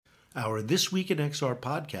Our This Week in XR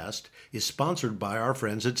podcast is sponsored by our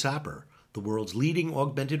friends at Zapper, the world's leading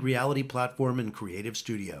augmented reality platform and creative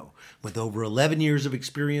studio, with over 11 years of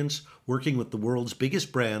experience working with the world's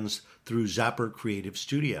biggest brands through Zapper Creative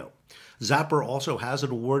Studio. Zapper also has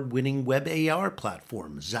an award-winning web AR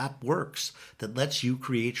platform, ZapWorks, that lets you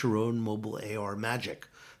create your own mobile AR magic.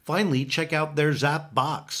 Finally, check out their Zap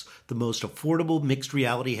Box, the most affordable mixed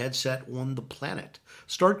reality headset on the planet.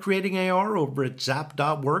 Start creating AR over at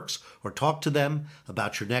zap.works or talk to them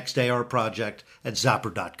about your next AR project at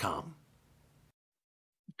zapper.com.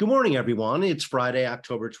 Good morning, everyone. It's Friday,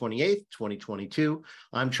 October 28th, 2022.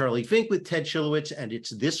 I'm Charlie Fink with Ted Schilowitz, and it's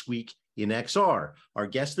This Week in XR. Our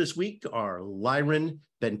guests this week are Liron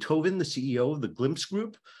Bentovim, the CEO of the Glimpse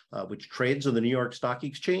Group, which trades on the New York Stock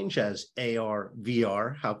Exchange as AR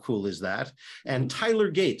VR. How cool is that? And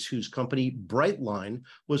Tyler Gates, whose company Brightline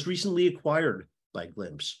was recently acquired by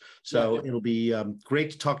Glimpse. So it'll be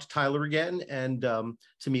great to talk to Tyler again and to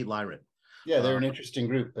meet Liron. Yeah, they're an interesting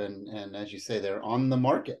group, and as you say, they're on the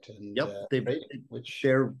market. And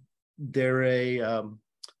they're a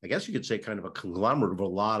I guess you could say kind of a conglomerate of a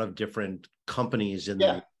lot of different companies in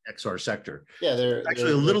the XR sector. Yeah, they're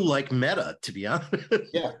actually a little like Meta, to be honest.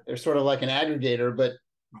 Yeah, they're sort of like an aggregator, but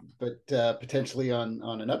potentially on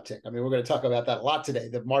an uptick. I mean, we're going to talk about that a lot today,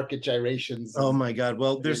 the market gyrations. Oh my God.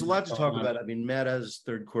 Well, there's a lot to talk about. I mean, Meta's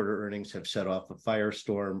third quarter earnings have set off a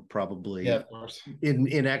firestorm, probably of course,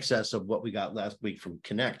 in excess of what we got last week from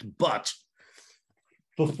Connect. But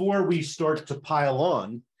before we start to pile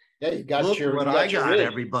on, you got I got,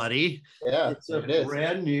 everybody. Yeah, it's a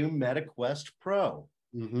brand new Meta Quest Pro.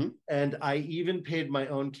 And I even paid my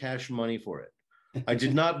own cash money for it. I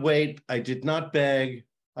did not wait. I did not beg.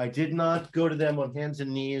 I did not go to them on hands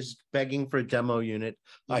and knees begging for a demo unit.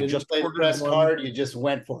 I just played the press card. You just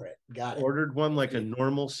went for it. Got it. Ordered one like a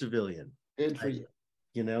normal civilian. Good for you.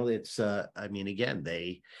 You know, it's I mean, again,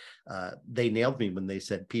 they nailed me when they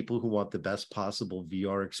said people who want the best possible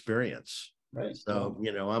VR experience. Right. So,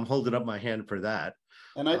 you know, I'm holding up my hand for that.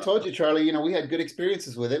 And I told you, Charlie, you know, we had good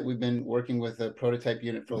experiences with it. We've been working with a prototype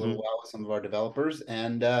unit for a little while with some of our developers,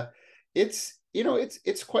 and it's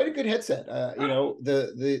quite a good headset. You know,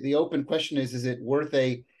 the open question is it worth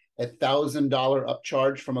a $1,000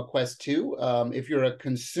 upcharge from a Quest 2? If you're a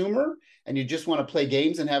consumer and you just want to play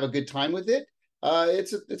games and have a good time with it,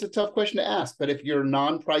 it's a tough question to ask. But if you're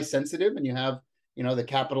non-price sensitive and you have, you know, the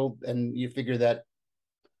capital and you figure that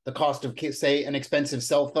the cost of, say, an expensive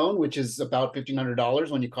cell phone, which is about $1,500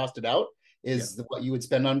 when you cost it out, is what you would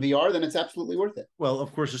spend on VR, then it's absolutely worth it. Well,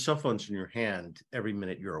 of course, the cell phone's in your hand every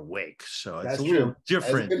minute you're awake. So it's That's a little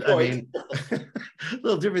different. I mean, a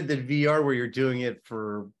little different than VR, where you're doing it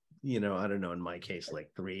for, you know, I don't know, in my case, like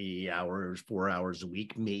 3 hours, 4 hours a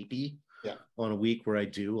week, maybe. Yeah. On a week where I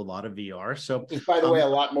do a lot of VR. So, by the way, a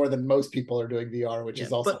lot more than most people are doing VR, which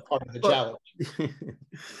is also part of the challenge.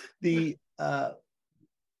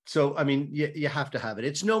 So, I mean, you have to have it.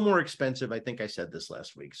 It's no more expensive. I think I said this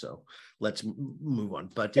last week, so let's move on.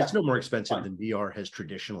 But it's no more expensive than VR has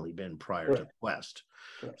traditionally been prior to Quest.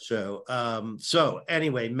 So,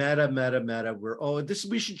 anyway, Meta.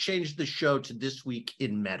 We should change the show to This Week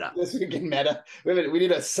in Meta. This Week in Meta. We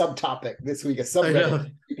need a subtopic this week. A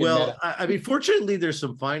subreddit. Well, I mean, fortunately, there's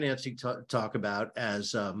some financing to talk about,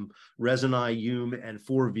 as Resonai, Yume, and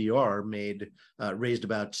 4VR raised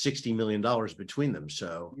about $60 million between them.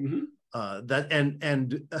 So that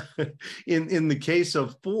and in the case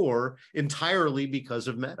of 4, entirely because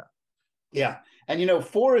of Meta. Yeah. And, you know,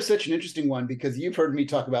 4 is such an interesting one because you've heard me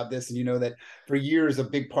talk about this, and you know that for years, a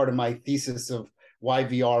big part of my thesis of why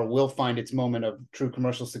VR will find its moment of true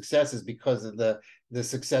commercial success is because of the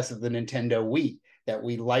success of the Nintendo Wii, that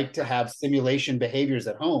we like to have simulation behaviors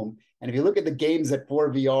at home. And if you look at the games that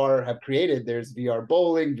 4VR have created, there's VR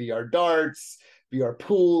bowling, VR darts, VR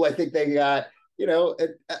pool. I think they got, you know,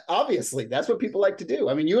 obviously that's what people like to do.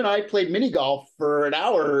 I mean, you and I played mini golf for an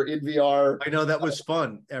hour in VR. I know, that was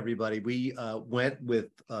fun, everybody. We went with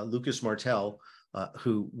Lucas Martel,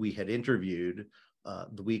 who we had interviewed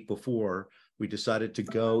the week before. We decided to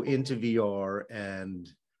go into VR and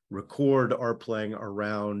record our playing a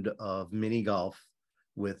round of mini golf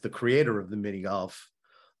with the creator of the mini golf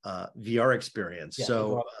VR experience.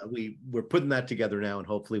 So we're putting that together now, and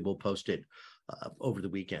hopefully we'll post it over the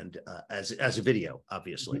weekend as a video,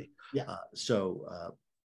 obviously.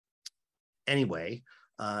 Anyway,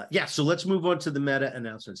 so let's move on to the Meta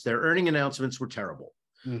announcements. Their earning announcements were terrible.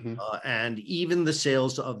 And even the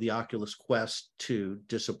sales of the Oculus Quest 2,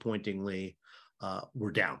 disappointingly,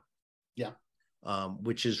 were down.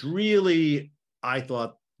 Which is really, I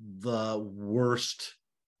thought, the worst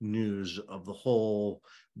news of the whole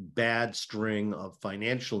bad string of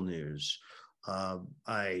financial news.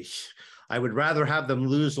 I would rather have them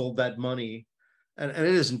lose all that money, and it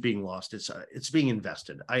isn't being lost. It's being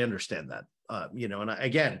invested. I understand that. And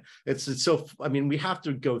again, it's so. I mean, we have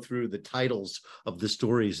to go through the titles of the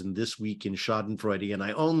stories in This Week in Schadenfreude, and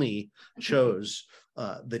I only chose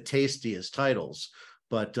the tastiest titles,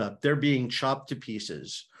 but they're being chopped to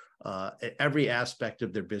pieces. Every aspect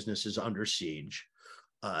of their business is under siege,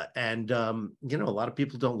 and a lot of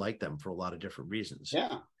people don't like them for a lot of different reasons.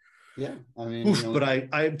 Yeah. I mean, but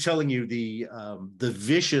I'm telling you, the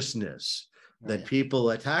viciousness that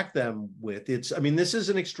people attack them with. This is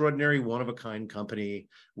an extraordinary, one-of-a-kind company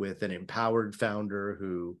with an empowered founder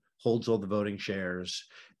who holds all the voting shares,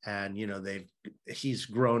 and he's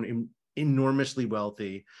grown enormously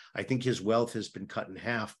wealthy. I think his wealth has been cut in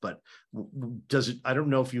half, but I don't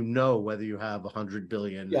know if whether you have 100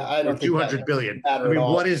 billion or 200 billion.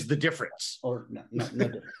 What is the difference? Or no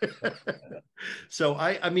difference. So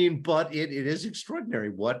but it is extraordinary.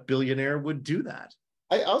 What billionaire would do that?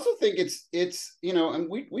 I also think it's and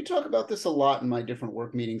we talk about this a lot in my different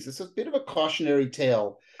work meetings. It's a bit of a cautionary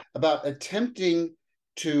tale about attempting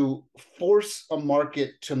to force a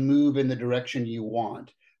market to move in the direction you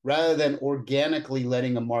want, rather than organically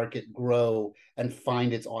letting a market grow and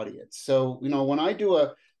find its audience. So, when I do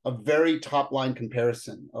a very top line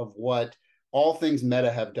comparison of what all things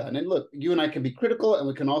Meta have done, and look, you and I can be critical, and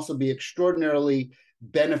we can also be extraordinarily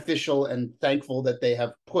beneficial and thankful that they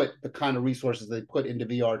have put the kind of resources they put into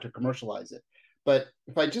VR to commercialize it. But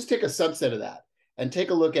if I just take a subset of that and take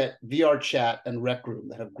a look at VR Chat and Rec Room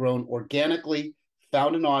that have grown organically,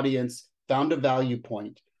 found an audience, found a value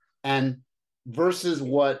point, and versus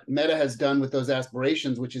what Meta has done with those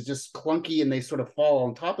aspirations, which is just clunky and they sort of fall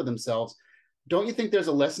on top of themselves, don't you think there's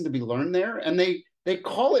a lesson to be learned there? And they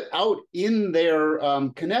call it out in their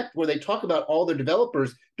Connect, where they talk about all their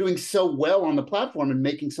developers doing so well on the platform and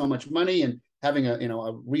making so much money and having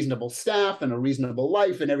a reasonable staff and a reasonable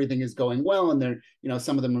life, and everything is going well, and they're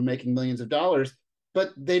some of them are making millions of dollars,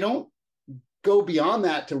 but they don't go beyond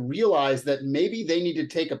that to realize that maybe they need to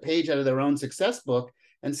take a page out of their own success book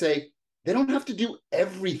and say, they don't have to do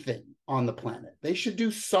everything on the planet. They should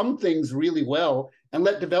do some things really well and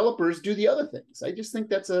let developers do the other things. I just think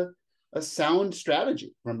that's a sound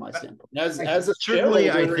strategy from my standpoint. As a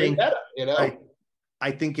certainly, I think Meta,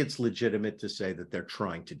 I think it's legitimate to say that they're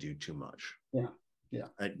trying to do too much. Yeah.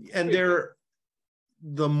 And they're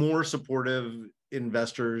the more supportive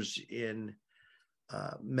investors in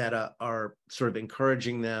Meta are sort of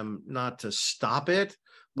encouraging them not to stop it,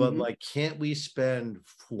 but can't we spend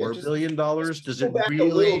 $4 billion? Does it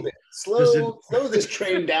really slow this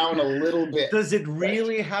train down a little bit? Does it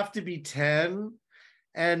really have to be 10?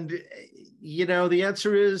 And the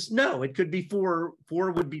answer is no. It could be 4.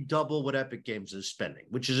 4 would be double what Epic Games is spending,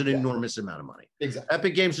 which is an enormous amount of money. Exactly.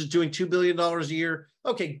 Epic Games is doing $2 billion a year.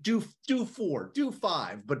 Okay, do 4, do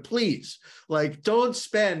 5, but please, don't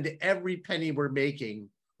spend every penny we're making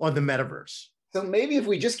on the metaverse. So maybe if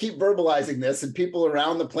we just keep verbalizing this and people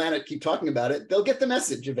around the planet keep talking about it, they'll get the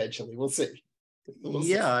message eventually. We'll see.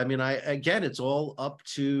 Again, it's all up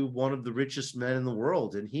to one of the richest men in the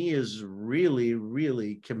world, and he is really,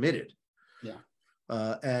 really committed.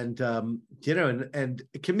 And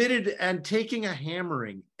committed and taking a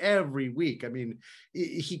hammering every week.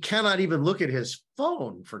 He cannot even look at his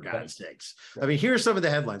phone, for God's sakes. Here's some of the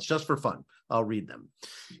headlines just for fun. I'll read them.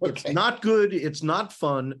 It's not good. It's not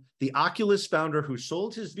fun. The Oculus founder who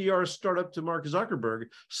sold his VR startup to Mark Zuckerberg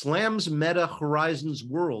slams Meta Horizons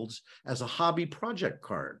Worlds as a hobby project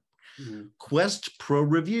card. Quest Pro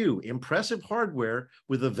review, impressive hardware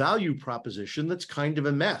with a value proposition that's kind of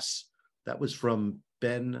a mess. That was from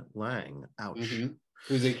Ben Lang. Ouch.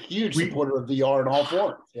 Who's a huge supporter of VR in all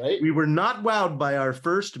forms, right? We were not wowed by our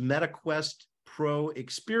first Meta Quest Pro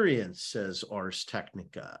experience, says Ars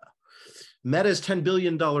Technica. Meta's $10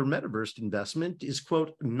 billion metaverse investment is,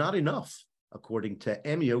 quote, not enough, according to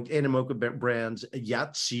Animoca Brands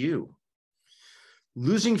Yatsu.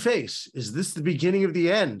 Losing face. Is this the beginning of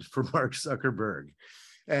the end for Mark Zuckerberg?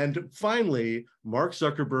 And finally, Mark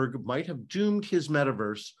Zuckerberg might have doomed his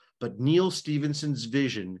metaverse, but Neal Stephenson's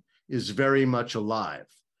vision is very much alive.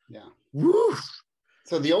 Woo!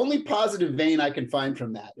 So the only positive vein I can find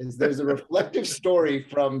from that is there's a reflective story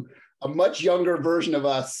from a much younger version of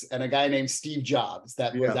us and a guy named Steve Jobs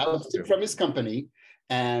that was ousted from his company.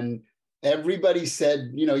 And everybody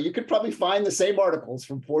said, you could probably find the same articles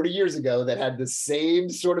from 40 years ago that had the same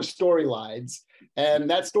sort of storylines. And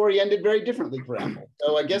that story ended very differently for Apple.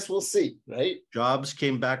 So I guess we'll see, right? Jobs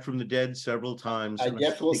came back from the dead several times. I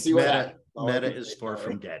guess we'll see what happens. Meta is far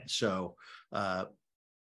from dead. So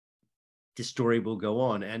this story will go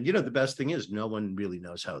on. And, you know, the best thing is no one really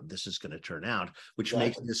knows how this is going to turn out, which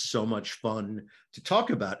makes this so much fun to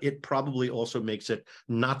talk about. It probably also makes it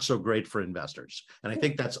not so great for investors. And I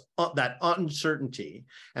think that's that uncertainty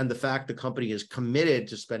and the fact the company is committed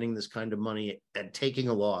to spending this kind of money and taking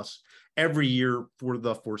a loss every year for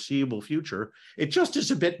the foreseeable future, it just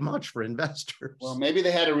is a bit much for investors. Well, maybe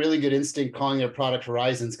they had a really good instinct calling their product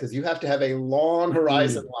Horizons, because you have to have a long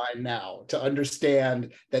horizon line now to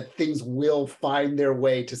understand that things will find their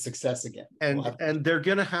way to success again. And they're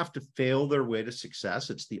going to have to fail their way to success.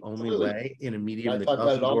 It's the only way in a medium that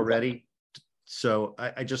does it already. So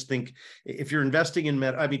I just think if you're investing in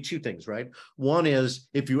Meta, I mean, two things, right? One is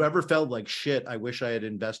if you ever felt like shit, I wish I had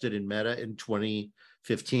invested in Meta in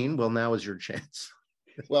 2015. Well, now is your chance.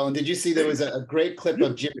 Well, and did you see there was a great clip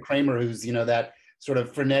of Jim Cramer, who's, you know, that sort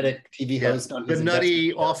of frenetic TV host on his the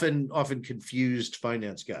nutty, often confused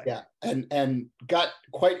finance guy. Yeah, and got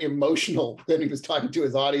quite emotional when he was talking to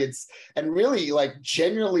his audience, and really like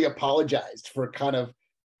genuinely apologized for kind of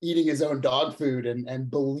eating his own dog food and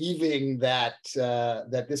believing that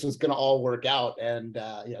that this was going to all work out. And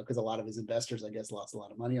you know, because a lot of his investors, I guess, lost a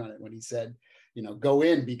lot of money on it when he said, you know, go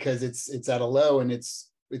in because it's at a low and it's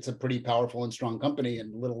a pretty powerful and strong company.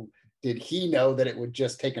 And little did he know that it would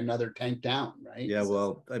just take another tank down, right? Yeah,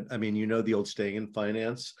 well, I mean, you know the old saying in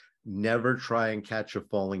finance: never try and catch a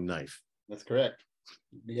falling knife. That's correct.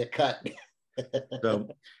 You get cut. So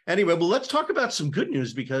anyway, well, let's talk about some good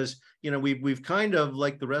news, because, you know, we've kind of,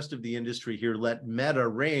 like the rest of the industry here, let Meta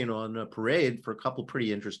rain on a parade for a couple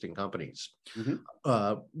pretty interesting companies.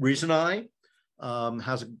 Reason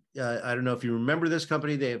has I don't know if you remember this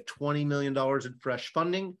company. They have $20 million in fresh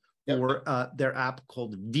funding for their app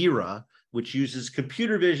called Vera, which uses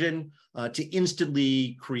computer vision to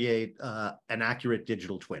instantly create an accurate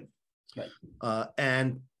digital twin. Right.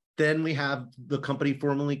 And then we have the company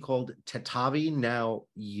formerly called Tetavi, now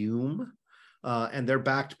Yume, and they're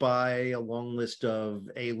backed by a long list of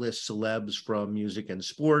A-list celebs from music and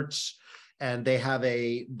sports, and they have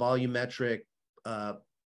a volumetric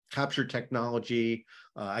capture technology,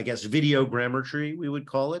 I guess videogrammetry, we would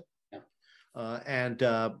call it.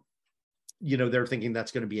 You know, they're thinking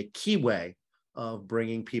that's going to be a key way of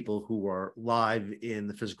bringing people who are live in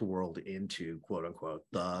the physical world into, quote unquote,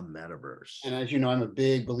 the metaverse. And as you know, I'm a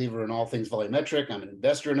big believer in all things volumetric. I'm an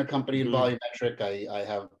investor in a company in volumetric. I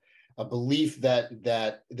have a belief that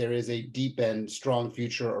there is a deep and strong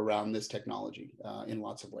future around this technology in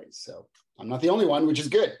lots of ways. So I'm not the only one, which is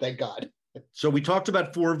good, thank God. So we talked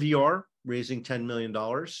about 4VR raising $10 million.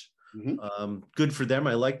 Good for them.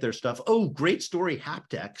 I like their stuff. Oh, great story.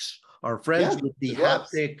 Haptex, our friends with the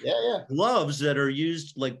haptic gloves that are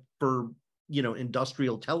used like for, you know,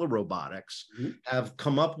 industrial telerobotics, have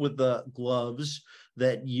come up with the gloves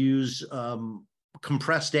that use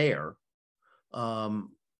compressed air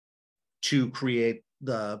to create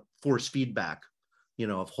the force feedback, you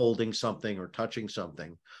know, of holding something or touching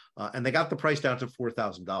something. And they got the price down to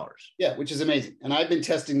 $4,000. Yeah, which is amazing. And I've been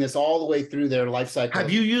testing this all the way through their life cycle.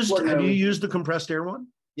 Have you used the compressed air one?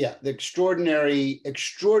 Yeah, the extraordinary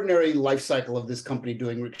life cycle of this company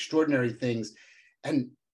doing extraordinary things.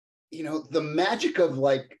 And, you know, the magic of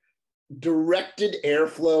like directed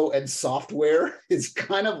airflow and software is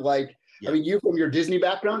kind of like, I mean, you from your Disney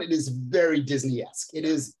background, it is very Disney-esque. It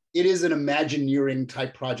is an Imagineering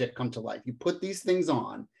type project come to life. You put these things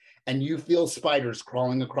on and you feel spiders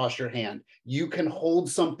crawling across your hand. You can hold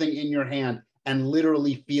something in your hand and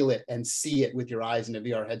literally feel it and see it with your eyes in a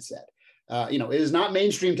VR headset. You know, it is not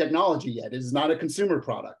mainstream technology yet. It is not a consumer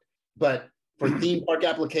product, but for theme park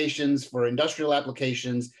applications, for industrial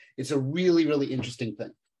applications, it's a really, really interesting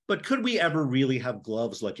thing. But could we ever really have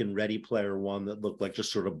gloves like in Ready Player One that look like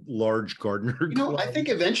just sort of large gardener gloves? You know, I think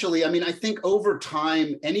eventually, I mean, I think over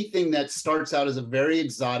time, anything that starts out as a very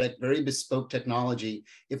exotic, very bespoke technology,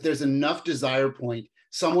 if there's enough desire point,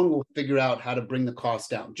 someone will figure out how to bring the cost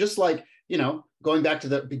down. Just like, you know, going back to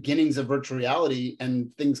the beginnings of virtual reality and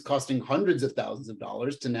things costing hundreds of thousands of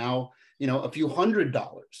dollars to now, you know, a few $100,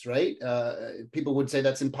 right? People would say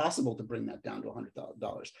that's impossible to bring that down to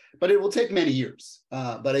 $100,000, but it will take many years.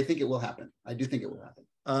 But I think it will happen. I do think it will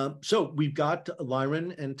happen. So we've got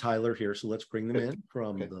Lyron and Tyler here. So let's bring them in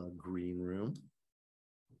from the green room.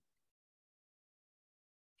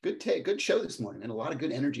 Good show this morning, and a lot of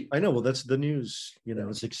good energy. I know. Well, that's the news. You know,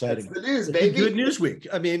 it's exciting. That's the news, baby. Good news week.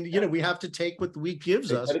 I mean, you know, we have to take what the week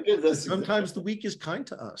gives us. Sometimes the week is kind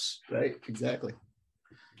to us. Right. Exactly.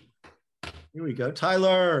 Here we go,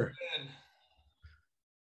 Tyler.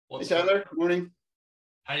 Hey, Tyler. Good morning.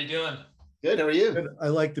 How you doing? Good. How are you? Good. I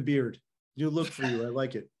like the beard. New look for you. I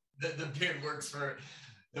like it. The beard works for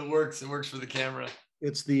it. Works for the camera.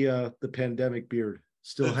 It's the pandemic beard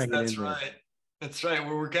still hanging in That's there. right. That's right.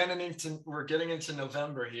 We're getting into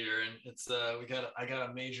November here, and it's I got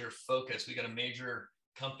a major focus. We got a major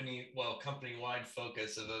company wide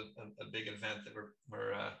focus of a big event that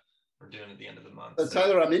we're doing at the end of the month. So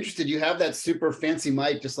Tyler, I'm interested. You have that super fancy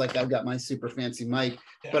mic, just like I've got my super fancy mic.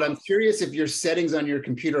 Yeah. But I'm curious if your settings on your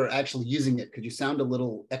computer are actually using it, because you sound a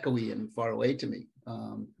little echoey and far away to me.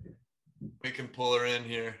 We can pull her in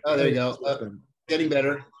here. Oh, there you go. Getting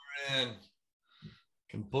better. Pull her in.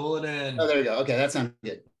 Can pull it in. Oh, there you go. Okay, that sounds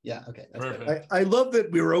good. Yeah, okay. That's perfect. I love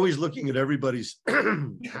that we were always looking at everybody's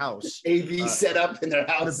house. AV set up in their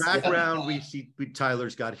house. In the background, we see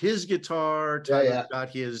Tyler's got his guitar. Tyler's got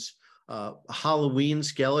his Halloween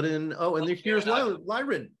skeleton. Oh, and here's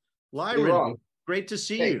Lyron. Lyron, great to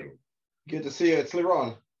see you. Good to see you. It's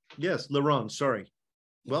Liron. Yes, Liron. Sorry.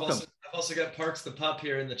 Welcome. I've also got Parks the Pup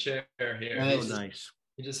here in the chair here. Nice. Nice.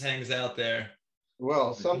 He just hangs out there.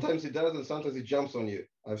 Well, sometimes he does, and sometimes he jumps on you.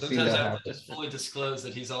 I've seen that I have happen. to just fully disclose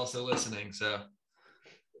that he's also listening. So,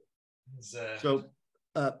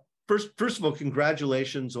 first of all,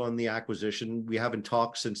 congratulations on the acquisition. We haven't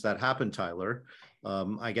talked since that happened, Tyler.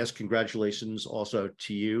 I guess congratulations also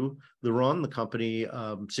to you, Liron. The company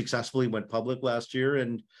successfully went public last year,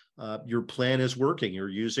 and your plan is working. You're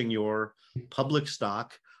using your public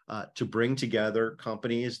stock to bring together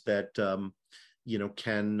companies that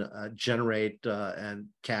can generate and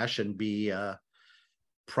cash and be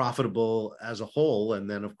profitable as a whole, and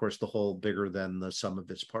then of course the whole bigger than the sum of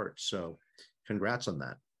its parts. So congrats on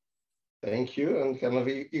that. Thank you. And kind of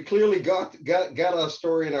you clearly got a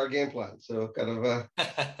story in our game plan. So kind of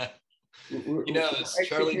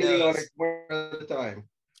Charlie knows. On it one at a time.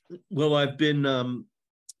 Well, I've been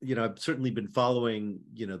I've certainly been following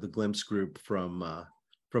the Glimpse Group from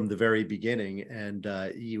the very beginning, and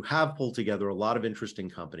you have pulled together a lot of interesting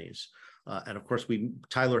companies. And of course,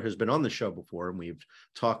 Tyler has been on the show before, and we've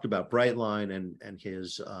talked about Brightline and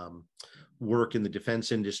his work in the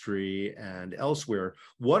defense industry and elsewhere.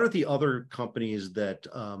 What are the other companies that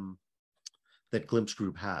Glimpse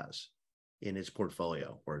Group has in its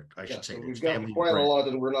portfolio, or I should say, we've got quite a lot,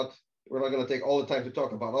 and we're not going to take all the time to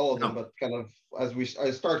talk about all of them, but kind of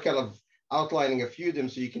I start kind of outlining a few of them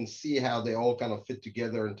so you can see how they all kind of fit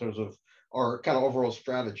together in terms of our kind of overall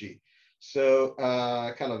strategy. So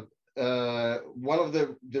one of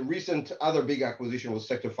the recent other big acquisition was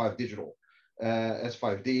Sector 5 Digital,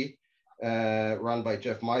 S5D, run by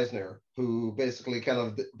Jeff Meisner, who basically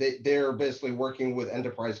they're basically working with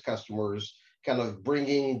enterprise customers, kind of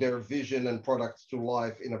bringing their vision and products to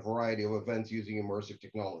life in a variety of events using immersive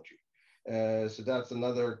technology. So that's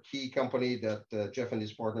another key company that Jeff and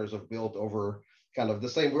his partners have built over kind of the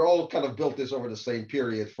same. We're all kind of built this over the same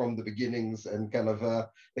period from the beginnings, and kind of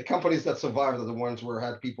the companies that survived are the ones where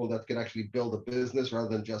had people that can actually build a business rather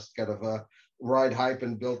than just kind of ride hype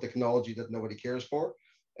and build technology that nobody cares for.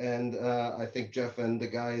 And I think Jeff and the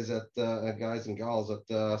guys and gals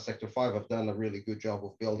at Sector 5 have done a really good job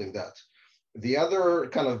of building that. The other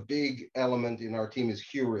kind of big element in our team is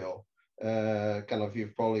Curial.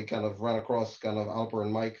 You've probably kind of run across kind of Alper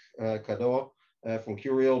and Mike Cadeau from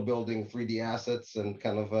Curial, building 3D assets and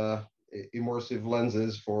kind of immersive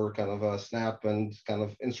lenses for kind of Snap and kind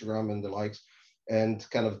of Instagram and the likes. And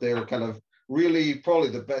kind of they're kind of really probably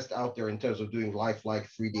the best out there in terms of doing lifelike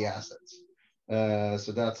 3D assets.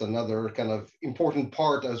 So that's another kind of important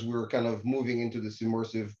part as we're kind of moving into this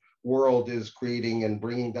immersive world, is creating and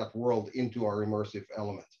bringing that world into our immersive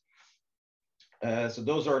element. So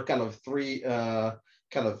those are kind of three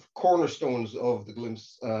kind of cornerstones of the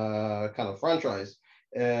Glimpse kind of franchise.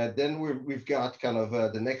 Then we've got kind of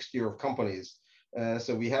the next tier of companies.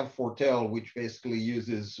 So we have Fortel, which basically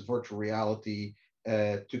uses virtual reality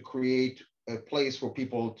to create a place for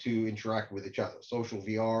people to interact with each other. Social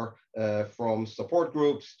VR, from support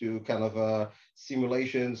groups to kind of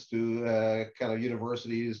simulations to kind of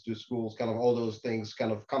universities to schools, kind of all those things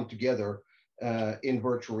kind of come together in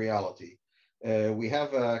virtual reality. We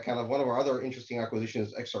have kind of one of our other interesting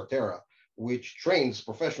acquisitions, XRterra, which trains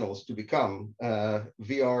professionals to become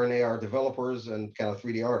VR and AR developers and kind of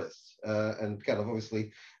 3D artists. And kind of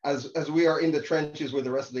obviously, as we are in the trenches with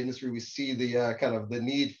the rest of the industry, we see the kind of the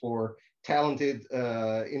need for talented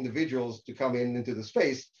individuals to come into the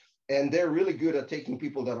space. And they're really good at taking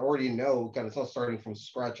people that already know, kind of, it's not starting from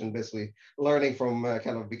scratch and basically learning from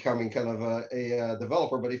kind of becoming kind of a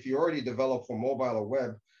developer. But if you already develop for mobile or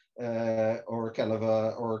web, or kind of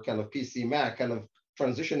PC Mac, kind of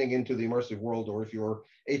transitioning into the immersive world, or if you're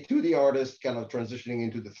a 2D artist, kind of transitioning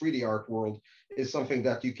into the 3D art world, is something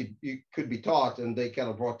that you could be taught. And they kind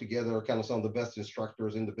of brought together kind of some of the best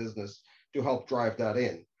instructors in the business to help drive that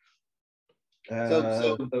in.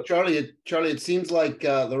 So Charlie, it seems like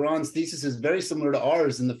Laurent's thesis is very similar to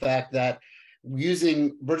ours in the fact that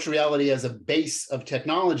using virtual reality as a base of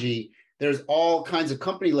technology, there's all kinds of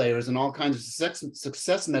company layers and all kinds of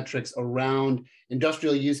success metrics around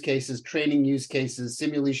industrial use cases, training use cases,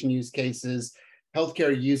 simulation use cases,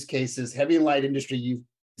 healthcare use cases, heavy and light industry use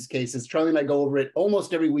cases. Charlie and I go over it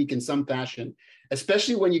almost every week in some fashion,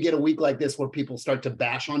 especially when you get a week like this where people start to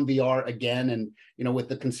bash on VR again. And, with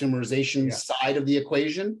the consumerization side of the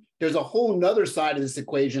equation, there's a whole nother side of this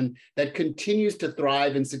equation that continues to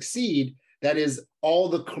thrive and succeed. That is all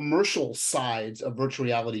the commercial sides of virtual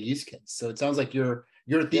reality use case. So it sounds like your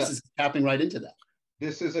thesis is tapping right into that.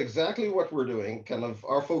 This is exactly what we're doing. Kind of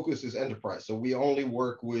our focus is enterprise. So we only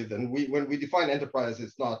work with, and when we define enterprise,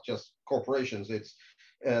 it's not just corporations. It's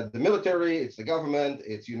the military, it's the government,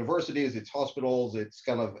 it's universities, it's hospitals, it's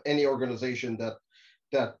kind of any organization that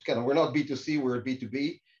kind of, we're not B2C, we're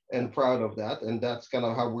B2B, and proud of that. And that's kind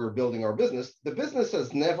of how we're building our business. The business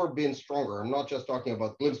has never been stronger. I'm not just talking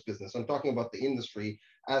about Glimpse business. I'm talking about the industry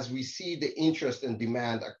as we see the interest and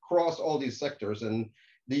demand across all these sectors. And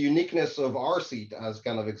the uniqueness of our seat as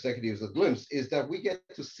kind of executives at Glimpse is that we get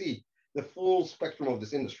to see the full spectrum of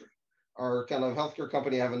this industry. Our kind of healthcare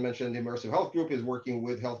company, I haven't mentioned, Immersive Health Group, is working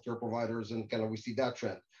with healthcare providers, and kind of we see that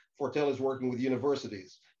trend. Fortel is working with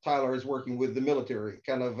universities. Tyler is working with the military.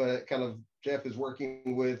 Kind of Jeff is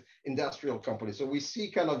working with industrial companies. So we see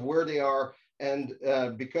kind of where they are, and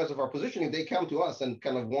because of our positioning, they come to us and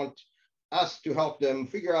kind of want us to help them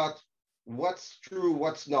figure out what's true,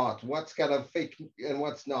 what's not, what's kind of fake and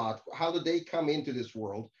what's not. How do they come into this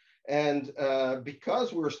world? And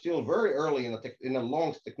because we're still very early in a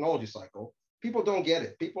long technology cycle, people don't get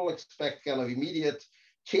it. People expect kind of immediate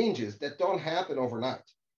changes that don't happen overnight.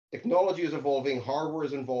 Technology is evolving, hardware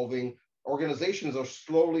is evolving, organizations are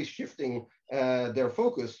slowly shifting their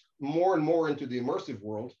focus more and more into the immersive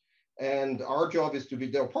world. And our job is to be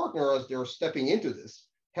their partner as they're stepping into this,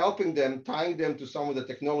 helping them, tying them to some of the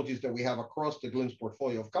technologies that we have across the Glimpse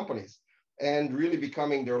portfolio of companies, and really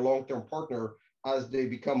becoming their long-term partner as they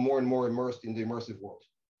become more and more immersed in the immersive world.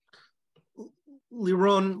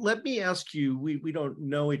 Liron, let me ask you, we don't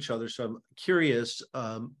know each other, so I'm curious,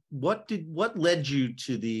 what led you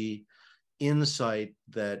to the insight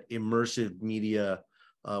that immersive media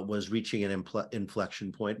was reaching an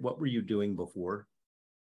inflection point? What were you doing before?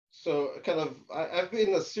 So I've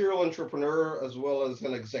been a serial entrepreneur as well as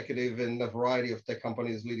an executive in a variety of tech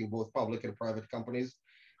companies, leading both public and private companies.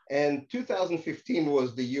 And 2015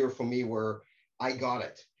 was the year for me where I got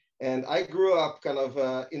it. And I grew up kind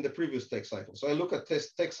of in the previous tech cycle. So I look at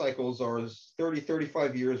tech cycles are 30,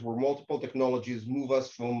 35 years where multiple technologies move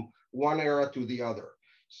us from one era to the other.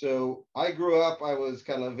 So I grew up, I was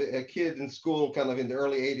kind of a kid in school, kind of in the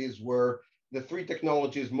early 80s, where the three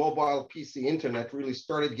technologies, mobile, PC, internet, really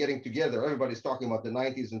started getting together. Everybody's talking about the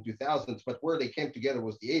 90s and 2000s, but where they came together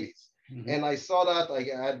was the 80s. Mm-hmm. And I saw that. I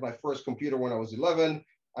had my first computer when I was 11.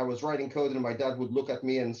 I was writing code, and my dad would look at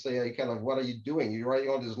me and say, what are you doing? You're writing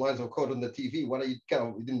all these lines of code on the TV. What are you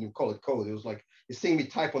we didn't even call it code. It was like, you're seeing me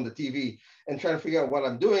type on the TV and trying to figure out what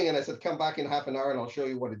I'm doing. And I said, come back in half an hour and I'll show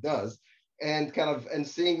you what it does. And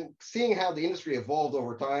seeing how the industry evolved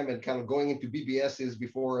over time, and kind of going into BBSs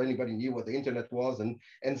before anybody knew what the internet was,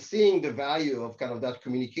 and seeing the value of kind of that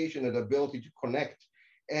communication and ability to connect.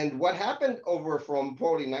 And what happened over from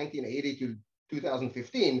probably 1980 to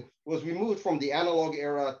 2015 was we moved from the analog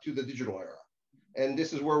era to the digital era. And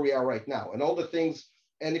this is where we are right now. And all the things,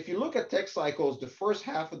 and if you look at tech cycles, the first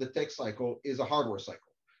half of the tech cycle is a hardware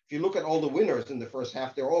cycle. If you look at all the winners in the first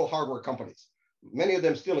half, they're all hardware companies. Many of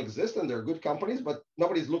them still exist and they're good companies, but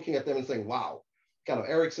nobody's looking at them and saying, wow, kind of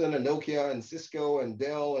Ericsson and Nokia and Cisco and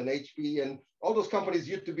Dell and HP and all those companies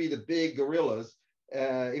used to be the big gorillas,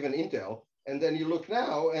 even Intel. And then you look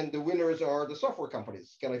now, and the winners are the software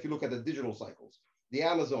companies. Kind of, if you look at the digital cycles, the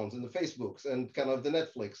Amazons and the Facebooks and kind of the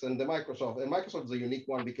Netflix and the Microsoft. And Microsoft is a unique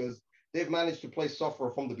one because they've managed to place software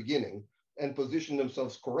from the beginning and position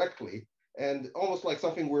themselves correctly. And almost like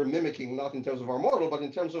something we're mimicking, not in terms of our model, but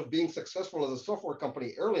in terms of being successful as a software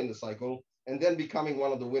company early in the cycle, and then becoming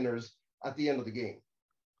one of the winners at the end of the game.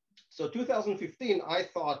 So 2015, I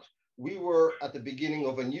thought we were at the beginning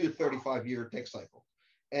of a new 35-year tech cycle.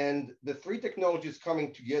 And the three technologies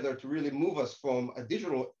coming together to really move us from a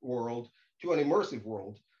digital world to an immersive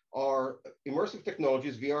world are immersive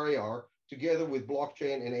technologies, VR, AR, together with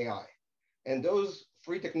blockchain and AI. And those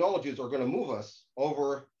three technologies are going to move us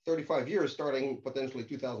over 35 years, starting potentially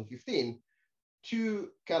 2015, to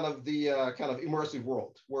kind of the kind of immersive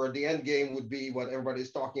world, where the end game would be what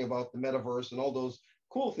everybody's talking about, the metaverse and all those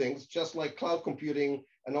cool things, just like cloud computing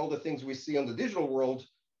and all the things we see on the digital world.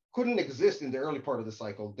 couldn't exist in the early part of the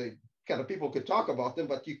cycle. They kind of, people could talk about them,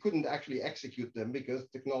 but you couldn't actually execute them because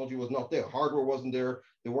technology was not there. Hardware wasn't there.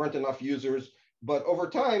 There weren't enough users. But over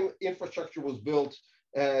time, infrastructure was built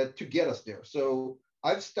to get us there. So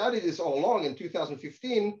I've studied this all along. In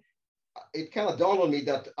 2015, it kind of dawned on me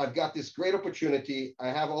that I've got this great opportunity. I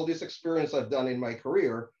have all this experience I've done in my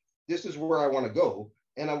career. This is where I want to go.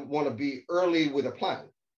 And I want to be early with a plan.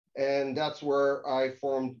 And that's where I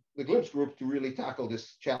formed the Glimpse Group to really tackle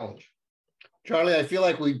this challenge. Charlie, I feel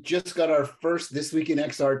like we just got our first This Week in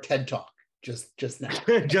XR TED Talk just now.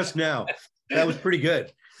 Just now. That was pretty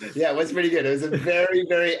good. Yeah, it was pretty good. It was a very,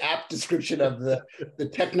 very apt description of the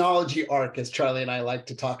technology arc, as Charlie and I like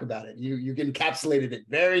to talk about it. You encapsulated it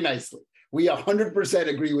very nicely. We 100%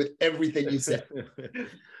 agree with everything you said.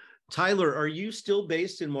 Tyler, are you still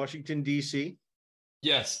based in Washington, D.C.?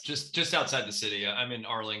 Yes, just outside the city. I'm in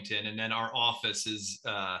Arlington, and then our office is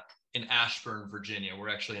in Ashburn, Virginia. We're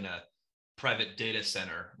actually in a private data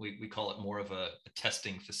center. We call it more of a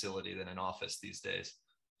testing facility than an office these days.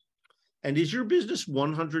 And is your business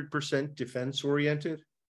 100% defense oriented?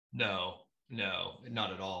 No,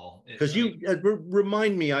 not at all. Because you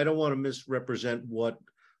remind me, I don't want to misrepresent what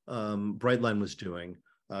Brightline was doing.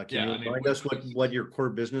 Can you remind us what your core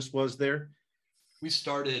business was there?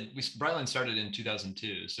 Brightline started in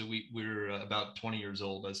 2002. So we're about 20 years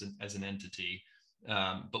old as an entity.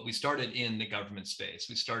 But we started in the government space.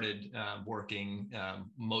 We started working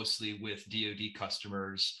mostly with DoD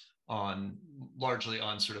customers largely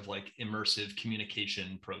on sort of like immersive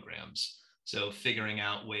communication programs. So figuring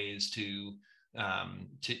out ways to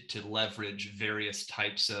leverage various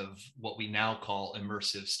types of what we now call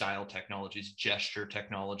immersive style technologies, gesture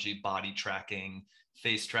technology, body tracking,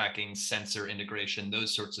 face tracking, sensor integration,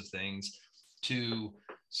 those sorts of things to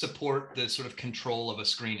support the sort of control of a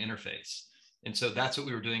screen interface. And so that's what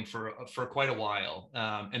we were doing for quite a while.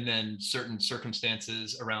 And then certain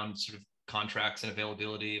circumstances around sort of contracts and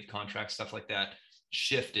availability of contracts, stuff like that,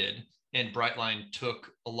 shifted. And Brightline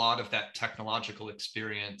took a lot of that technological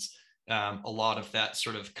experience, a lot of that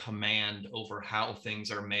sort of command over how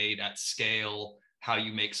things are made at scale, how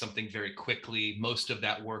you make something very quickly. Most of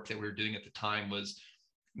that work that we were doing at the time was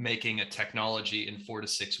making a technology in 4 to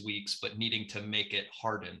 6 weeks, but needing to make it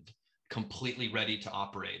hardened, completely ready to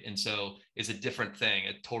operate. And so it's a different thing,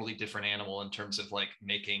 a totally different animal in terms of like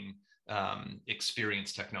making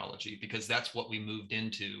experience technology, because that's what we moved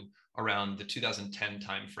into around the 2010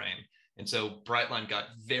 timeframe. And so Brightline got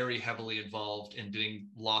very heavily involved in doing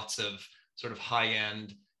lots of sort of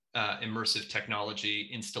high-end immersive technology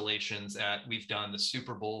installations we've done the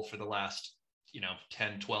Super Bowl for the last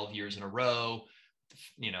 10, 12 years in a row.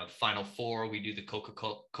 The Final Four, we do the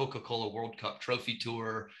Coca-Cola World Cup Trophy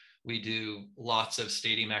Tour. We do lots of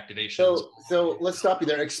stadium activations. So let's stop you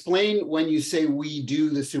there. Explain, when you say we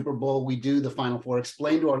do the Super Bowl, we do the Final Four,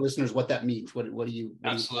 explain to our listeners what that means. What do you?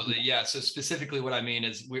 Absolutely. Yeah. So specifically what I mean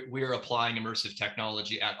is we're applying immersive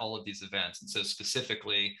technology at all of these events. And so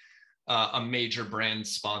specifically, a major brand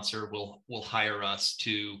sponsor will hire us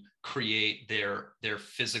to create their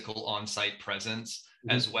physical on-site presence,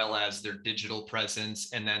 as well as their digital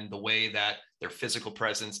presence, and then the way that their physical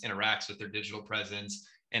presence interacts with their digital presence.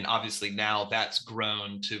 And obviously now that's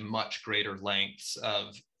grown to much greater lengths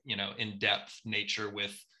of, in-depth nature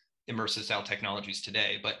with immersive style technologies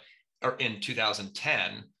today. But in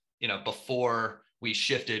 2010, before we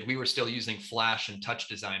shifted, we were still using Flash and Touch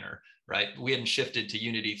Designer, right? We hadn't shifted to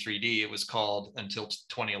Unity 3D. It was called until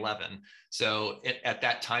 2011. So at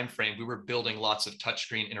that time frame, we were building lots of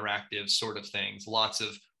touchscreen interactive sort of things, lots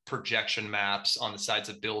of projection maps on the sides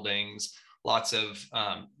of buildings, lots of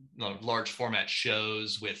large format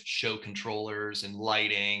shows with show controllers and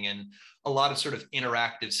lighting, and a lot of sort of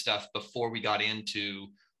interactive stuff before we got into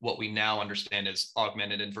what we now understand as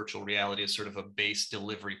augmented and virtual reality as sort of a base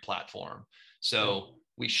delivery platform. So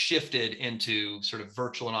we shifted into sort of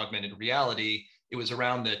virtual and augmented reality. It was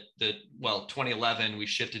around 2011, we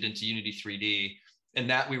shifted into Unity 3D, and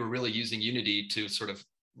that we were really using Unity to sort of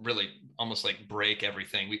really almost like break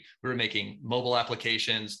everything. We were making mobile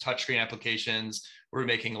applications, touchscreen applications. We were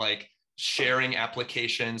making like sharing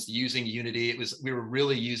applications using Unity. We were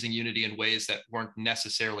really using Unity in ways that weren't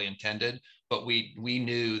necessarily intended, but we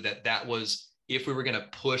knew that was, if we were going to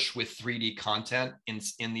push with 3D content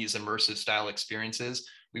in these immersive style experiences,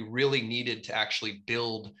 we really needed to actually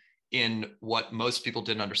build in what most people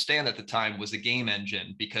didn't understand at the time was a game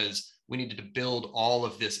engine, because we needed to build all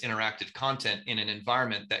of this interactive content in an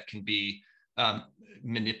environment that can be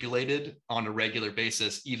manipulated on a regular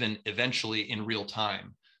basis, even eventually in real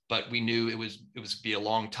time. But we knew it was be a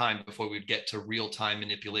long time before we'd get to real time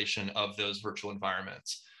manipulation of those virtual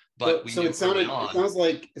environments. but so it sounds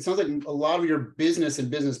like a lot of your business and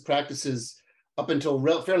business practices up until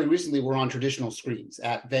fairly recently were on traditional screens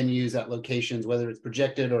at venues, at locations, whether it's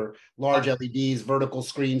projected or large LEDs, vertical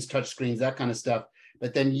screens, touch screens, that kind of stuff.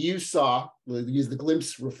 But then you saw, we'll use the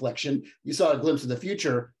glimpse reflection, you saw a glimpse of the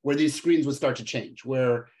future where these screens would start to change,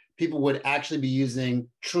 where people would actually be using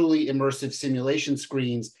truly immersive simulation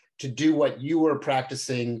screens to do what you were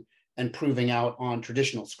practicing and proving out on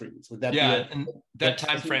traditional screens. Would that be and that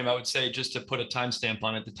time frame, I would say, just to put a timestamp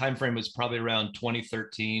on it, the time frame was probably around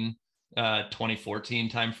 2013, 2014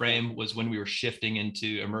 time frame was when we were shifting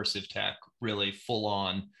into immersive tech really full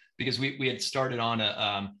on, because we had started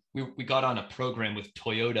on we got on a program with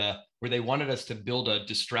Toyota where they wanted us to build a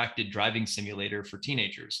distracted driving simulator for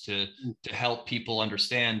teenagers to help people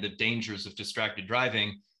understand the dangers of distracted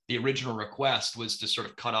driving. The original request was to sort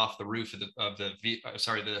of cut off the roof of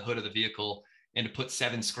the hood of the vehicle and to put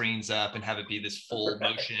 7 screens up and have it be this full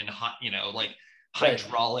motion,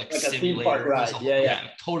 hydraulic like simulator. A theme park ride. Yeah,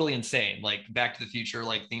 totally insane, like Back to the Future,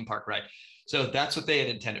 like theme park ride. So that's what they had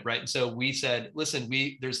intended, right? And so we said, listen,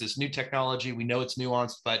 there's this new technology. We know it's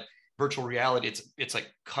nuanced, but virtual reality, it's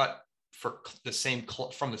like cut from the same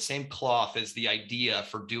cloth as the idea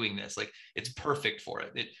for doing this. Like it's perfect for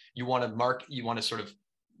it. You want to sort of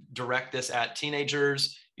direct this at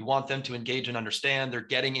teenagers. You want them to engage and understand. They're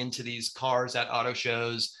getting into these cars at auto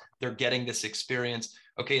shows. They're getting this experience.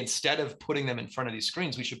 Okay, instead of putting them in front of these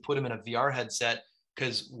screens, we should put them in a VR headset,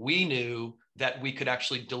 because we knew that we could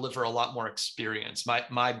actually deliver a lot more experience. My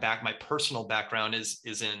personal background is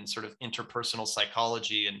in sort of interpersonal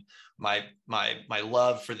psychology, and my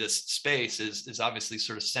love for this space is obviously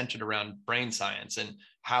sort of centered around brain science and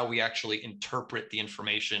how we actually interpret the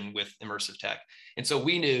information with immersive tech. And so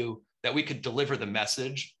we knew that we could deliver the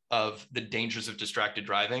message of the dangers of distracted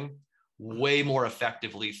driving way more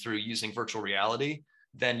effectively through using virtual reality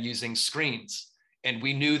than using screens. And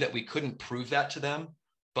we knew that we couldn't prove that to them,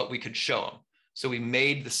 but we could show them. So we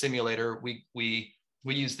made the simulator. We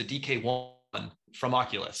used the DK1 from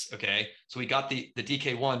Oculus. Okay. So we got the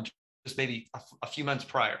DK1 just maybe a few months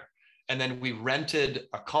prior. And then we rented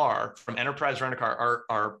a car from Enterprise Rent-A-Car.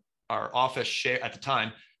 Our office at the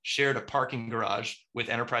time shared a parking garage with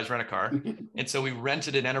Enterprise Rent-A-Car. And so we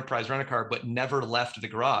rented an Enterprise Rent-A-Car, but never left the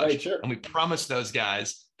garage. Right, sure. And we promised those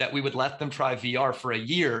guys that we would let them try VR for a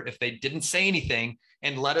year if they didn't say anything,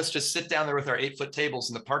 and let us just sit down there with our 8-foot tables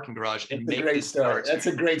in the parking garage and make this start. That's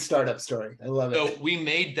a great startup story. I love it. So we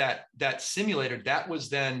made that simulator that was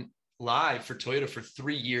then live for Toyota for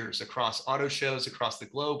 3 years across auto shows across the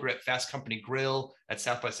globe. We're at Fast Company Grill, at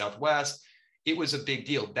South by Southwest. It was a big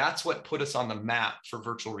deal. That's what put us on the map for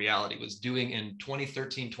virtual reality, was doing in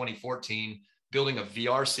 2013, 2014, building a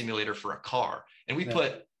VR simulator for a car. And we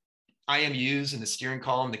put IMUs in the steering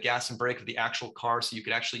column, the gas and brake of the actual car, so you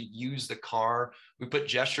could actually use the car. We put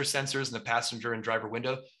gesture sensors in the passenger and driver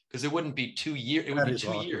window, because it wouldn't be 2 years. It would be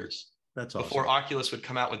 2 years before Oculus would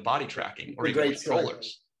come out with body tracking or even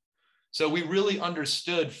controllers. So we really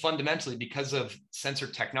understood fundamentally, because of sensor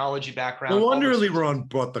technology background. No wonder LeBron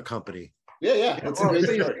bought the company. Yeah. That's a great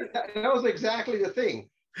story. That was exactly the thing.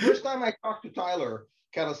 First time I talked to Tyler,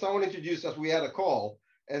 kind of someone introduced us, we had a call.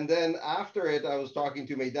 And then after it, I was talking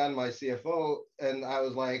to Meydan, my CFO, and I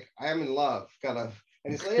was like, I am in love, kind of.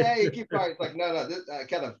 And he's like, hey, keep quiet. It's like, no, this,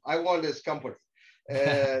 I want this company.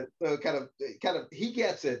 So kind of, he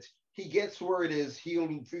gets it. He gets where it is.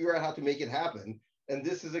 He'll figure out how to make it happen. And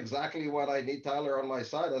this is exactly what I need Tyler on my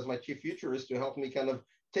side as my chief futurist to help me kind of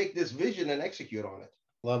take this vision and execute on it.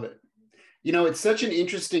 Love it. You know, it's such an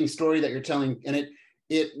interesting story that you're telling, and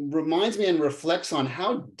it reminds me and reflects on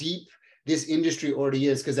how deep this industry already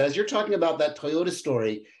is. Because as you're talking about that Toyota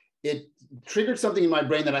story, it triggered something in my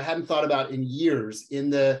brain that I hadn't thought about in years. In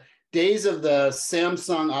the days of the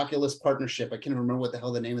Samsung Oculus partnership, I can't remember what the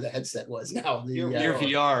hell the name of the headset was now. Gear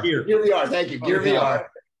VR. Gear VR, thank you. Gear VR.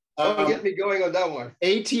 Get me going on that one.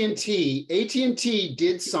 AT&T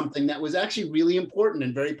did something that was actually really important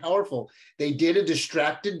and very powerful. They did a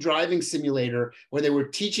distracted driving simulator where they were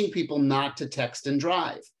teaching people not to text and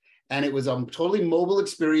drive. And it was a totally mobile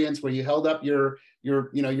experience where you held up your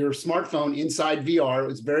smartphone inside VR. It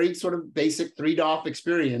was very sort of basic 3DOF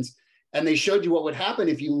experience. And they showed you what would happen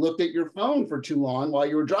if you looked at your phone for too long while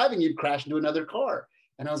you were driving, you'd crash into another car.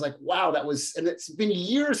 And I was like, wow, and it's been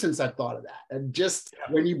years since I thought of that. And just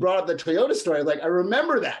when you brought up the Toyota story, like I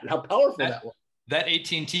remember that and how powerful that was. That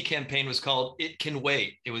AT&T campaign was called "It Can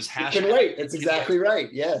Wait." It was hashtag. It Can Wait. That's exactly right.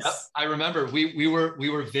 Yes. Yep. I remember we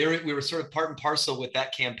were sort of part and parcel with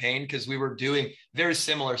that campaign, because we were doing very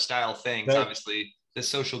similar style things. Right. Obviously, the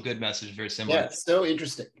social good message is very similar. Yeah, so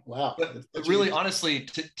interesting. Wow. But really, honestly,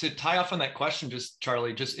 to tie off on that question, just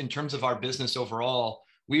Charlie, just in terms of our business overall,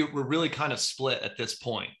 we're really kind of split at this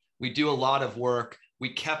point. We do a lot of work.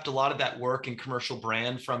 We kept a lot of that work in commercial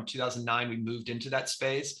brand from 2009. We moved into that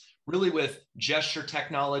space really with gesture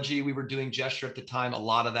technology. We were doing gesture at the time, a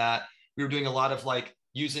lot of that. We were doing a lot of like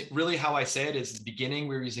using, really how I say it is at the beginning,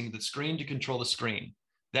 we were using the screen to control the screen.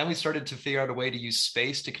 Then we started to figure out a way to use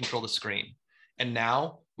space to control the screen. And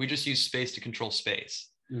now we just use space to control space.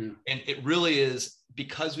 And it really is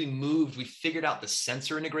because we moved, we figured out the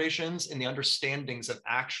sensor integrations and the understandings of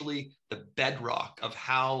actually the bedrock of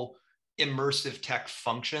how immersive tech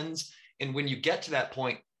functions. And when you get to that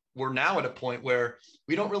point, we're now at a point where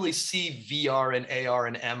we don't really see VR and AR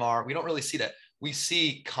and MR. We don't really see that. We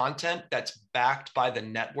see content that's backed by the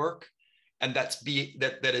network and that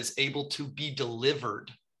is able to be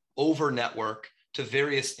delivered over network to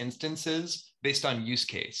various instances based on use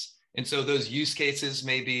case. And so those use cases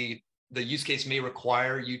the use case may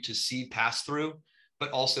require you to see pass through,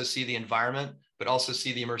 but also see the environment, but also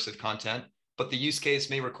see the immersive content. But the use case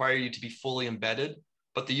may require you to be fully embedded,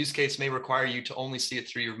 but the use case may require you to only see it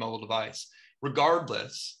through your mobile device.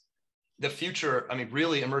 Regardless, the future, I mean,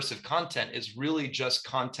 really immersive content is really just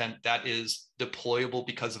content that is deployable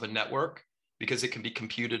because of a network, because it can be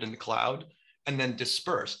computed in the cloud and then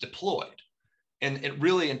dispersed, deployed. And it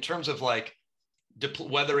really, in terms of like,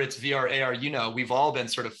 whether it's VR, AR, we've all been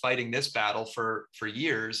sort of fighting this battle for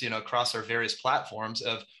years, across our various platforms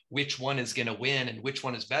of which one is going to win and which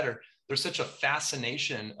one is better. There's such a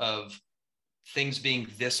fascination of things being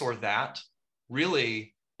this or that.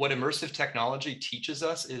 Really, what immersive technology teaches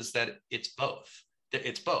us is that it's both.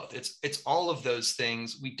 It's both. It's all of those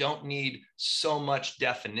things. We don't need so much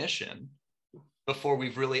definition before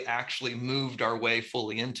we've really actually moved our way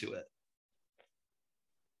fully into it.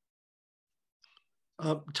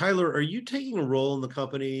 Tyler, are you taking a role in the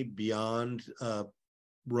company beyond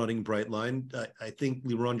running Brightline? I think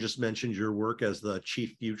Liron just mentioned your work as the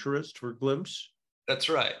chief futurist for Glimpse. That's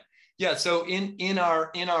right. Yeah. So in our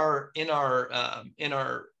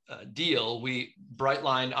deal,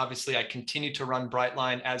 Brightline. Obviously, I continue to run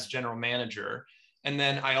Brightline as general manager, and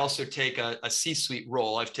then I also take a C-suite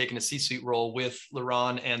role. I've taken a C-suite role with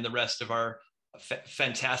Liron and the rest of our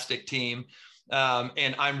fantastic team.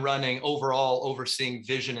 And I'm running overall, overseeing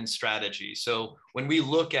vision and strategy. So when we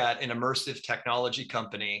look at an immersive technology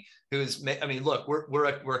company look, we're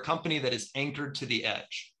a company that is anchored to the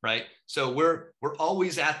edge, right? So we're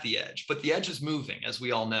always at the edge, but the edge is moving, as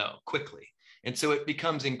we all know, quickly. And so it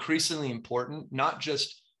becomes increasingly important, not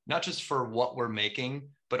just for what we're making,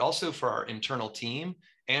 but also for our internal team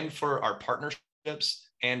and for our partnerships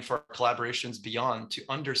and for our collaborations beyond, to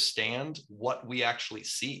understand what we actually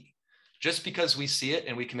see. Just because we see it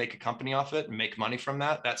and we can make a company off it and make money from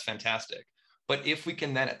that, that's fantastic. But if we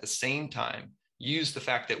can then at the same time use the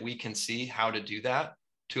fact that we can see how to do that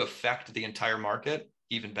to affect the entire market,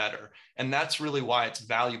 even better. And that's really why it's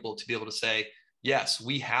valuable to be able to say, yes,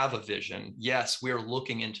 we have a vision. Yes, we're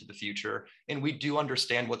looking into the future and we do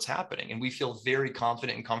understand what's happening. And we feel very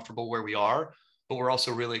confident and comfortable where we are, but we're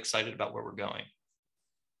also really excited about where we're going.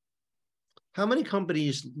 How many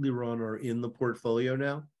companies, Liron, are in the portfolio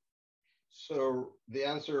now? So the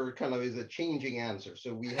answer kind of is a changing answer.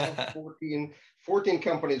 So we have 14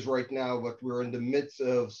 companies right now, but we're in the midst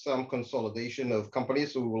of some consolidation of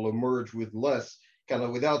companies. So we will emerge with less, kind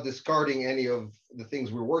of without discarding any of the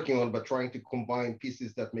things we're working on, but trying to combine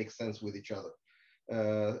pieces that make sense with each other.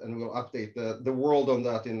 And we'll update the world on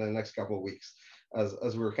that in the next couple of weeks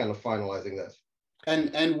as we're kind of finalizing that.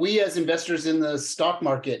 And we as investors in the stock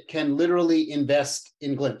market can literally invest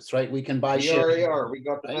in Glimpse, right? We can buy shares. We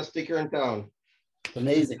got the best ticker in town.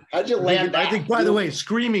 Amazing. How'd you land that? I think, by the way,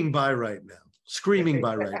 screaming buy right now. Screaming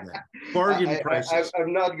buy right now. Bargain prices.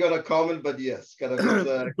 I'm not going to comment, but yes. Kind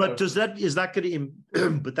of, but is that going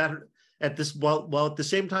to, but that at this, while at the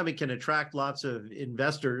same time, it can attract lots of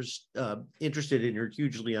investors interested in your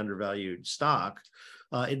hugely undervalued stock.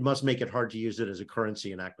 It must make it hard to use it as a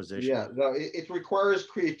currency in acquisition. Yeah, no, it requires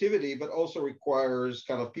creativity, but also requires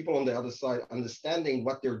kind of people on the other side understanding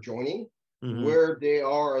what they're joining, where they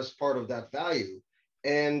are as part of that value,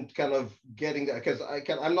 and kind of getting that. Because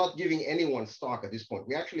I'm not giving anyone stock at this point.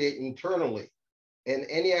 We actually internally, in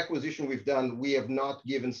any acquisition we've done, we have not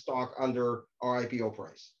given stock under our IPO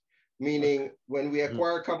price. Meaning, when we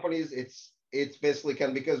acquire companies, it's basically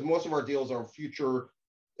because most of our deals are future.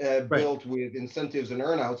 Built with incentives and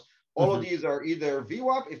earnouts. All of these are either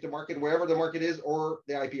VWAP, if the market, wherever the market is, or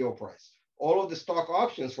the IPO price. All of the stock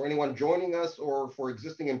options for anyone joining us or for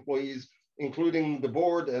existing employees including the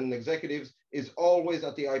board and executives, is always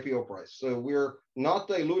at the IPO price. So we're not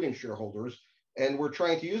diluting shareholders, and we're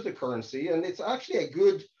trying to use the currency. And it's actually a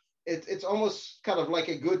good, it's almost kind of like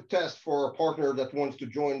a good test for a partner that wants to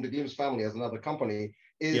join the Glimpse family as another company,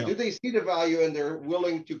 is do they see the value and they're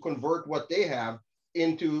willing to convert what they have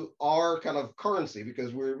into our kind of currency,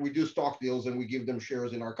 because we do stock deals and we give them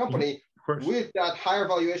shares in our company with that higher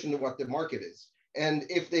valuation than what the market is. And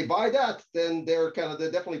if they buy that, then they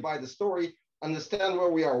definitely buy the story, understand where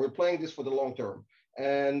we are. We're playing this for the long term.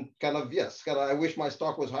 And I wish my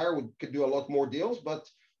stock was higher. We could do a lot more deals, but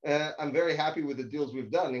I'm very happy with the deals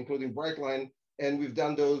we've done, including Brightline. And we've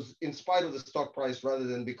done those in spite of the stock price rather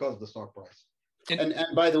than because of the stock price. And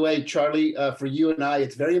by the way, Charlie, for you and I,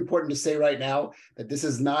 it's very important to say right now that this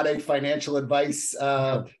is not a financial advice.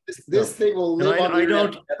 This thing will live on. I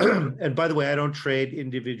don't. And by the way, I don't trade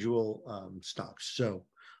individual stocks. So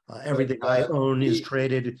everything I own is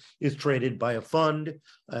traded by a fund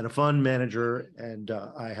and a fund manager, and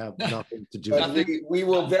I have nothing to do with it. We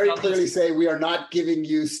will very clearly say we are not giving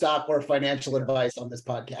you stock or financial advice on this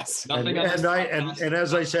podcast. And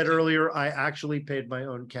as I said earlier, I actually paid my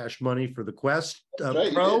own cash money for the Quest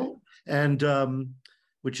Pro, and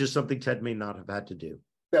which is something Ted may not have had to do.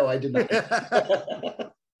 No, I did not.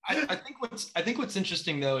 I think what's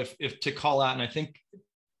interesting though, if to call out, and I think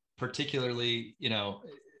particularly,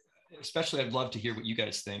 especially I'd love to hear what you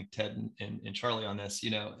guys think, Ted and Charlie, on this.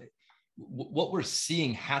 What we're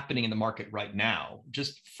seeing happening in the market right now,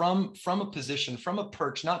 just from a position, from a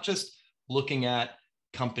perch, not just looking at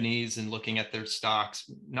companies and looking at their stocks,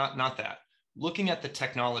 not that, looking at the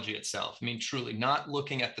technology itself. I mean, truly not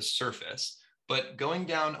looking at the surface, but going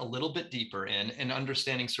down a little bit deeper in and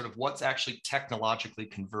understanding sort of what's actually technologically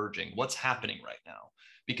converging, what's happening right now.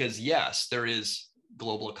 Because yes, there is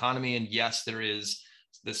global economy, and yes, there is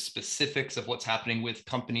the specifics of what's happening with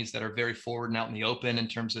companies that are very forward and out in the open in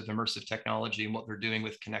terms of immersive technology and what they're doing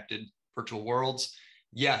with connected virtual worlds.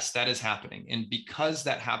 Yes, that is happening. And because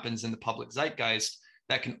that happens in the public zeitgeist,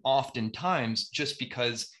 that can oftentimes, just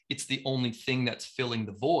because it's the only thing that's filling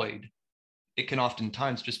the void, it can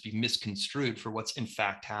oftentimes just be misconstrued for what's in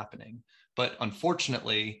fact happening. But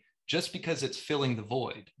unfortunately, just because it's filling the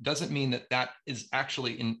void doesn't mean that is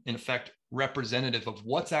actually in effect representative of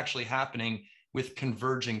what's actually happening with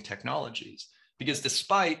converging technologies. Because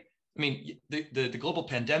despite, the global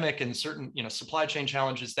pandemic and certain, supply chain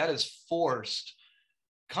challenges, that has forced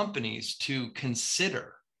companies to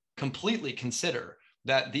completely consider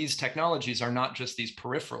that these technologies are not just these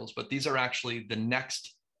peripherals, but these are actually the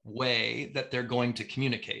next way that they're going to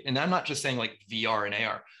communicate. And I'm not just saying like VR and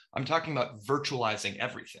AR, I'm talking about virtualizing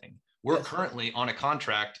everything. We're currently on a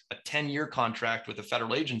contract, a 10-year contract with a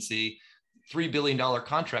federal agency, $3 billion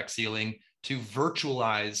contract ceiling to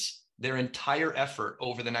virtualize their entire effort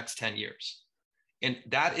over the next 10 years. And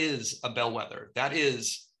that is a bellwether. That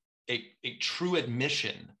is a true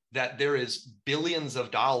admission that there is billions of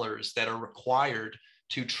dollars that are required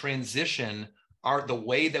to transition the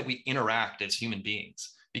way that we interact as human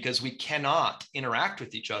beings, because we cannot interact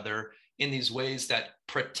with each other in these ways that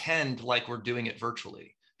pretend like we're doing it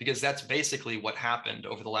virtually, because that's basically what happened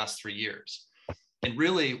over the last 3 years. And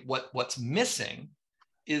really what's missing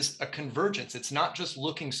is a convergence. It's not just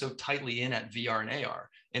looking so tightly in at VR and AR.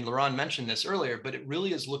 And Laurent mentioned this earlier, but it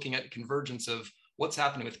really is looking at convergence of what's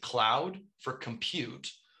happening with cloud for compute,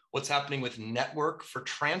 what's happening with network for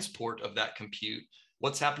transport of that compute,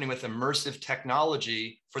 what's happening with immersive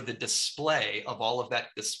technology for the display of all of that,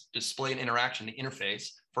 this display and interaction, the interface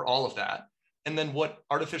for all of that. And then what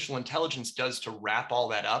artificial intelligence does to wrap all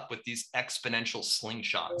that up with these exponential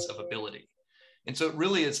slingshots of ability. And so it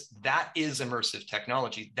really is, that is immersive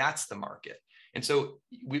technology. That's the market. And so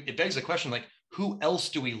it begs the question, like, who else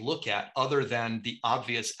do we look at other than the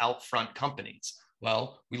obvious out front companies?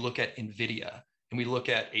 Well, we look at NVIDIA, and we look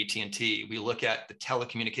at AT&T, we look at the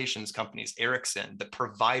telecommunications companies, Ericsson, the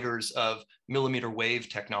providers of millimeter wave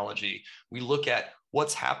technology. We look at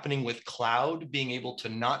what's happening with cloud being able to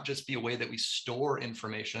not just be a way that we store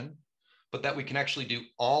information, but that we can actually do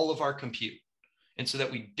all of our compute. And so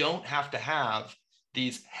that we don't have to have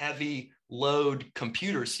these heavy load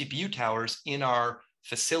computer CPU towers in our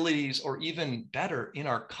facilities, or even better, in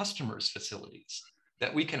our customers' facilities,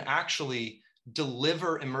 that we can actually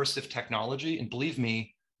deliver immersive technology. And believe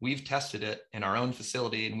me, we've tested it in our own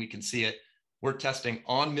facility and we can see it. We're testing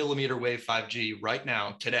on millimeter wave 5G right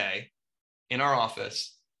now, today, in our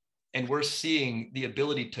office. And we're seeing the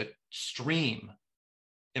ability to stream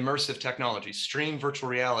immersive technology, stream virtual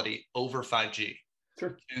reality over 5G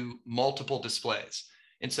to multiple displays.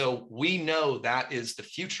 And so we know that is the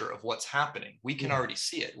future of what's happening. We can already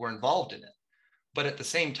see it. We're involved in it. But at the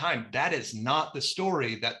same time, that is not the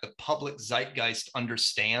story that the public zeitgeist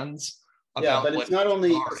understands. Yeah, but it's not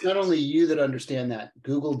only you that understand that.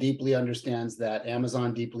 Google deeply understands that.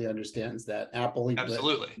 Amazon deeply understands that. Apple,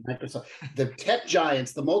 absolutely. Microsoft, the tech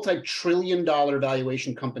giants, the multi-trillion-dollar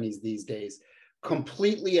valuation companies these days,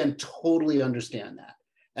 completely and totally understand that.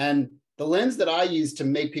 And the lens that I use to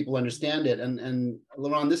make people understand it, and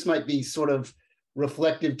Laurent, this might be sort of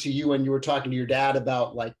reflective to you when you were talking to your dad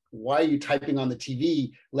about like, why are you typing on the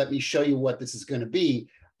TV? Let me show you what this is going to be.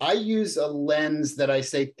 I use a lens that I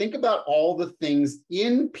say, think about all the things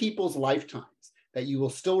in people's lifetimes that you will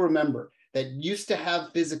still remember that used to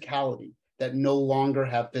have physicality that no longer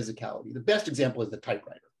have physicality. The best example is the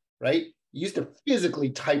typewriter, right? You used to physically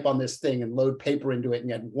type on this thing and load paper into it, and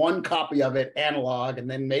you had one copy of it analog, and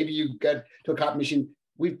then maybe you got to a copy machine.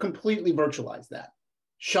 We've completely virtualized that.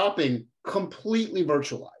 Shopping, completely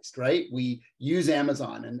virtualized, right? We use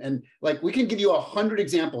Amazon, and like we can give you 100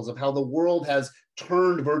 examples of how the world has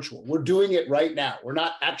turned virtual. We're doing it right now. We're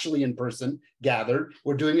not actually in person gathered.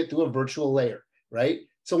 We're doing it through a virtual layer, right?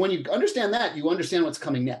 So when you understand that, you understand what's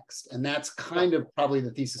coming next. And that's kind of probably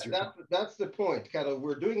the thesis. That's the point. Kind of,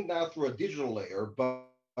 we're doing that through a digital layer, but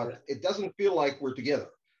it doesn't feel like we're together.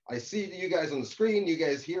 I see you guys on the screen, you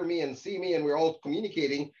guys hear me and see me, and we're all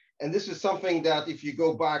communicating. And this is something that if you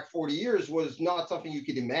go back 40 years was not something you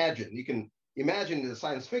could imagine. You can imagine it as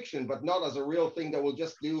science fiction, but not as a real thing that we'll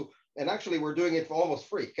just do. And actually, we're doing it for almost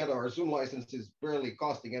free. Kind of our Zoom license is barely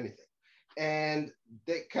costing anything. And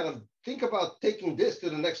they kind of think about taking this to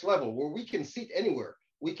the next level where we can sit anywhere.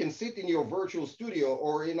 We can sit in your virtual studio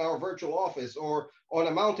or in our virtual office or on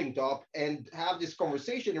a mountaintop and have this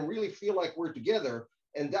conversation and really feel like we're together.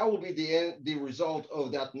 And that will be the result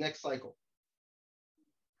of that next cycle.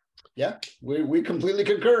 Yeah, we completely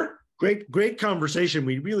concur. Great conversation.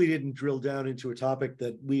 We really didn't drill down into a topic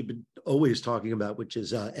that we've been always talking about, which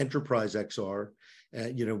is enterprise XR.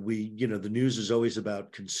 The news is always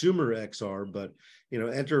about consumer XR, but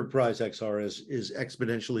enterprise XR is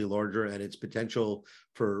exponentially larger, and its potential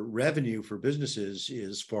for revenue for businesses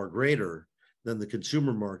is far greater than the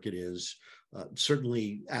consumer market is,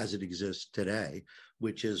 certainly as it exists today,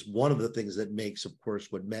 which is one of the things that makes, of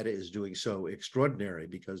course, what Meta is doing so extraordinary,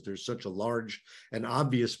 because there's such a large and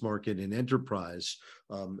obvious market in enterprise,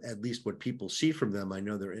 at least what people see from them. I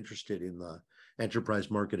know they're interested in the enterprise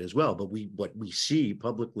market as well, but what we see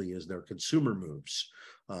publicly is their consumer moves,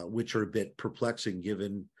 which are a bit perplexing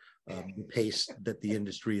given the pace that the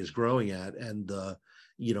industry is growing at, and the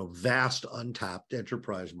vast untapped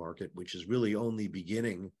enterprise market, which is really only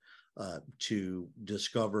beginning to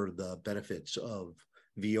discover the benefits of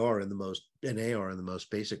VR and AR in the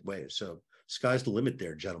most basic ways. So sky's the limit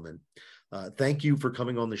there, gentlemen. Thank you for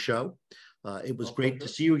coming on the show. It was great to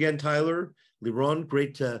see you again, Tyler. Laurent,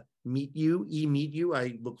 great to meet you.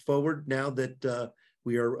 I look forward, now that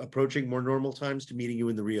we are approaching more normal times, to meeting you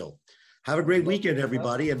in the real. Have a great weekend,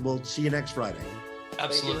 everybody, and we'll see you next Friday.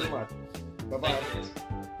 Absolutely. Bye-bye.